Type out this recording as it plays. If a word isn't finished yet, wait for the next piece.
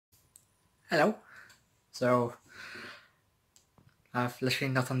Hello. So I've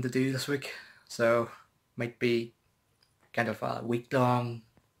literally nothing to do this week, so might be kind of a week-long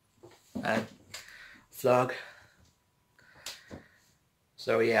vlog.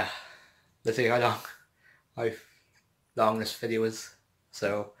 So yeah, let's see how long this video is.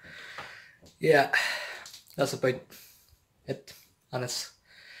 So yeah, that's about it, and it's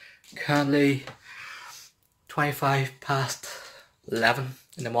currently 11:25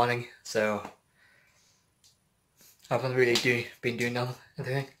 in the morning, so I haven't really been doing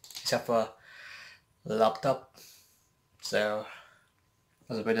anything except for the laptop. So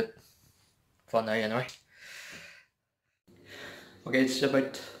that's about it for now anyway. Okay, it's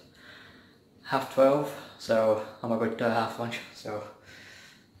about 12:30, so I'm about to have lunch. So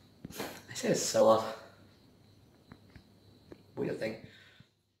I say it's a lot. Weird thing.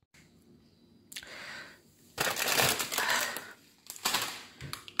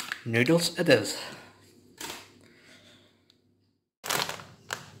 Noodles it is.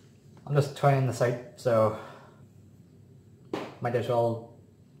 I'm just trying this out, so might as well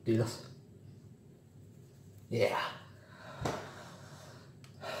do this. Yeah.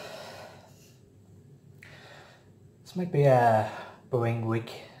 This might be a boring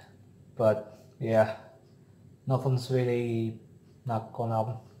week, but yeah, nothing's really not gonna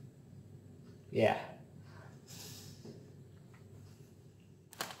happen. Yeah.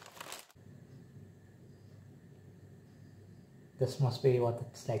 This must be what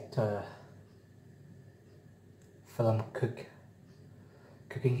it's like to film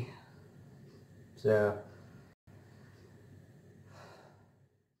cooking. So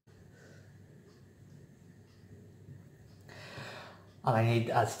and I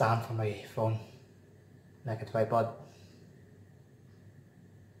need a stand for my phone, like a tripod.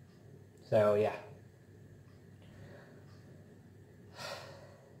 So yeah.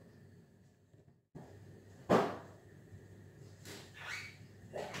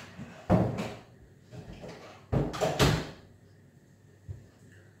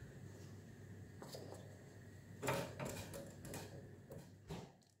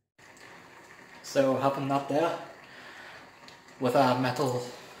 So having that there with a metal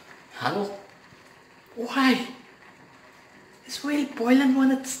handle. Why? It's really boiling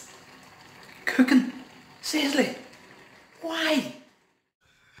when it's cooking. Seriously. Why?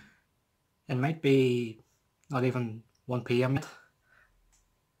 It might be not even 1 PM yet,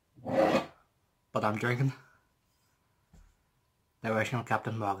 but I'm drinking the original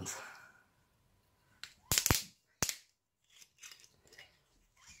Captain Morgan's.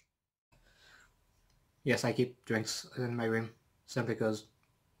 Yes, I keep drinks in my room simply because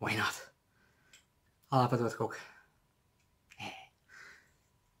why not? I'll have it with Coke.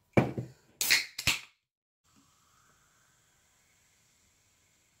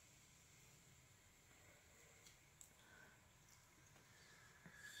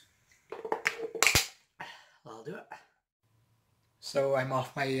 I'll do it. So I'm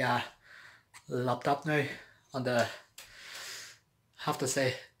off my laptop now and have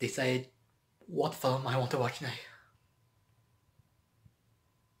to decide what film I want to watch now.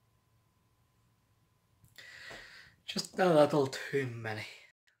 Just a little too many.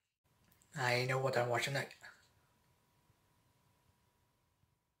 I know what I'm watching now.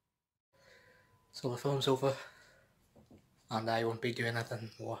 So the film's over and I won't be doing anything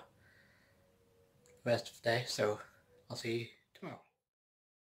more the rest of the day, so I'll see you tomorrow.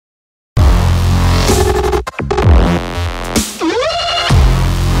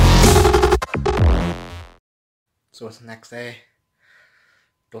 So it's the next day.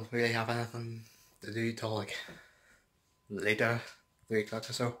 Don't really have anything to do till like later, 3 o'clock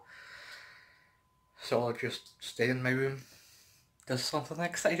or so. So I'll just stay in my room till something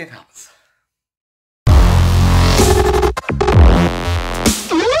exciting happens.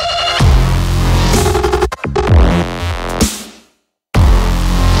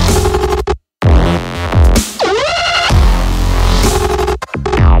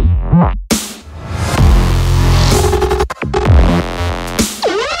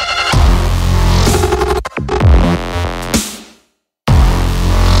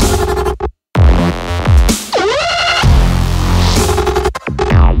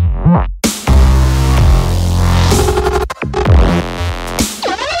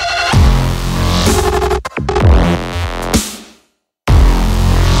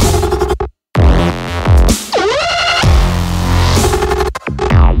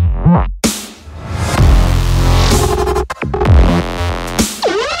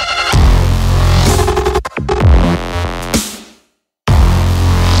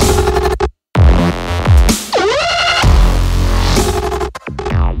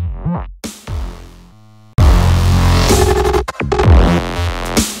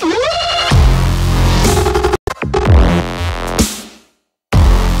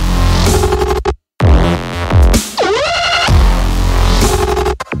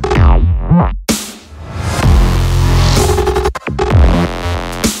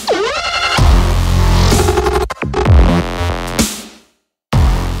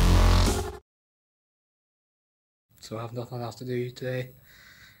 so I have nothing else to do today.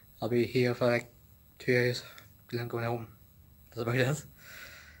 I'll be here for like 2 days, then I'm going home. That's about it.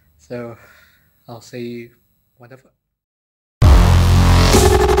 So I'll see you whenever.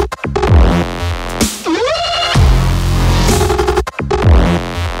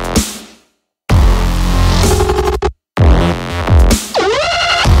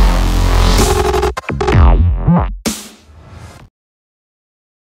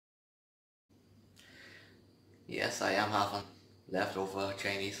 Yes, I am having leftover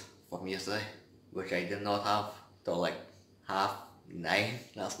Chinese from yesterday, which I did not have till like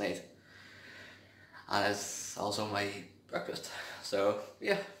 9:30 last night. And it's also my breakfast. So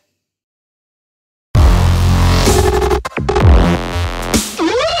yeah.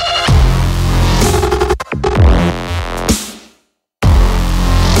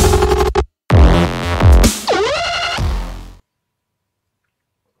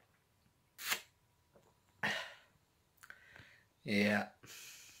 Yeah.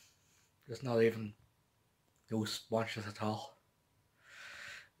 There's not even no sponsors at all.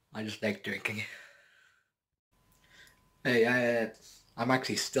 I just like drinking. Hey, I'm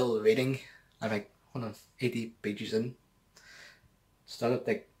actually still reading. I'm like 180 pages in. Started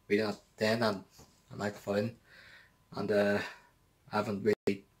like reading at 10 and I'm like 5. And I haven't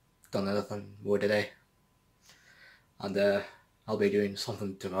really done anything more today. And I'll be doing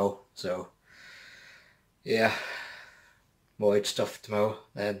something tomorrow. So yeah, more stuff tomorrow.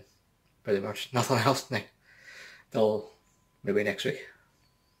 Then pretty much nothing else till maybe next week.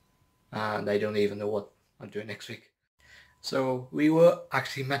 And I don't even know what I'm doing next week. So we were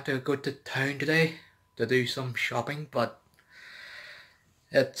actually meant to go to town today to do some shopping, but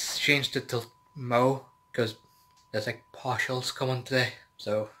it's changed it till tomorrow because there's like partials coming today.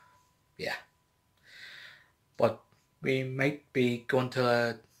 So yeah, but we might be going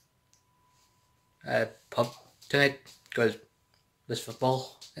to a pub tonight because there's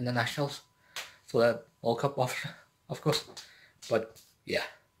football in the nationals, so the World Cup of course. But yeah,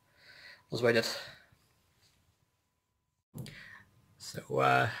 that's about it.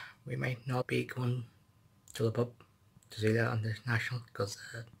 So we might not be going to the pub to see that on the national because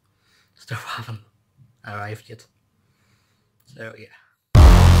stuff haven't arrived yet. So yeah.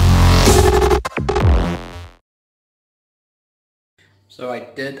 So I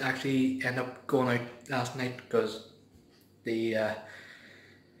did actually end up going out last night because the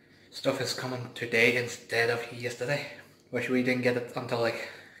stuff is coming today instead of yesterday, which we didn't get it until like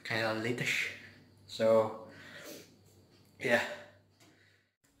kind of lateish. So yeah.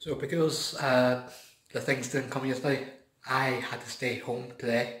 So because the things didn't come yesterday, I had to stay home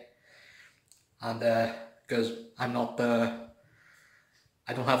today, and because I don't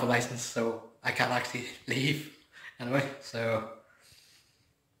have a license, so I can't actually leave anyway. So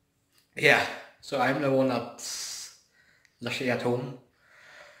yeah, so I'm the one that's literally at home,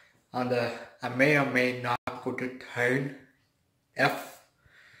 and I may or may not go to town if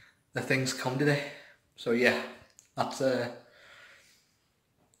the things come today. So yeah, that's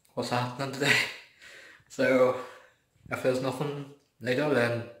what's happening today. So if there's nothing later,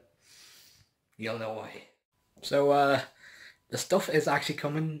 then you'll know why. So the stuff is actually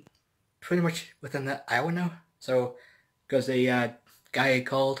coming pretty much within the hour now. So because the guy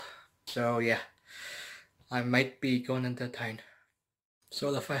called, so yeah, I might be going into town.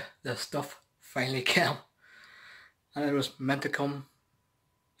 So the stuff finally came, and it was meant to come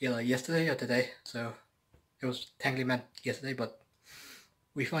either yesterday or today. So it was technically meant yesterday, but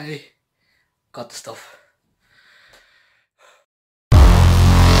we finally got the stuff.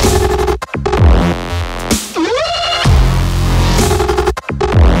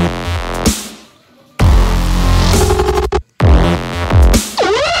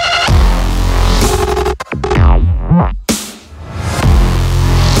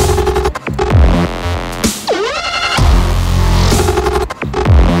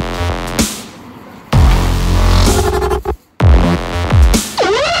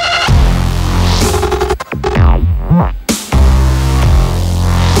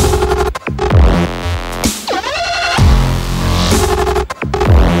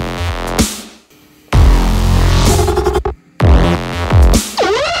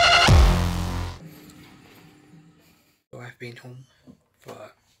 So I've been home for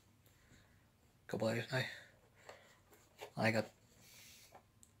a couple of days now. I got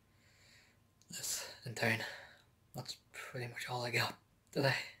this in town. That's pretty much all I got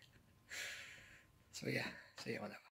today. So yeah, see you whenever.